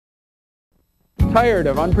Tired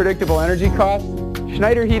of unpredictable energy costs?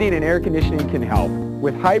 Schneider Heating and Air Conditioning can help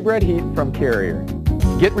with hybrid heat from Carrier.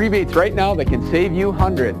 Get rebates right now that can save you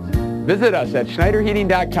hundreds. Visit us at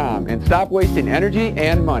schneiderheating.com and stop wasting energy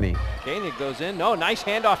and money. Koenig goes in. No, nice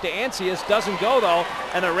handoff to Ancius. Doesn't go, though,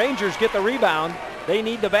 and the Rangers get the rebound. They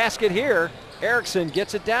need the basket here. Erickson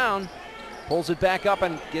gets it down, pulls it back up,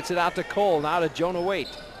 and gets it out to Cole. Now to Jonah Waite.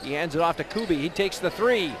 He hands it off to Kubi. He takes the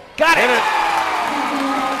three. Got it!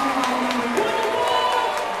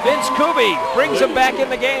 Vince Kubi brings him back in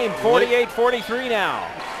the game. 48-43 now.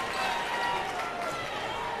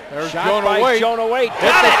 There's Shot by Jonah Waite. Hit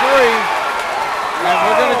the three. And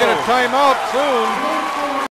we're going to get a timeout soon.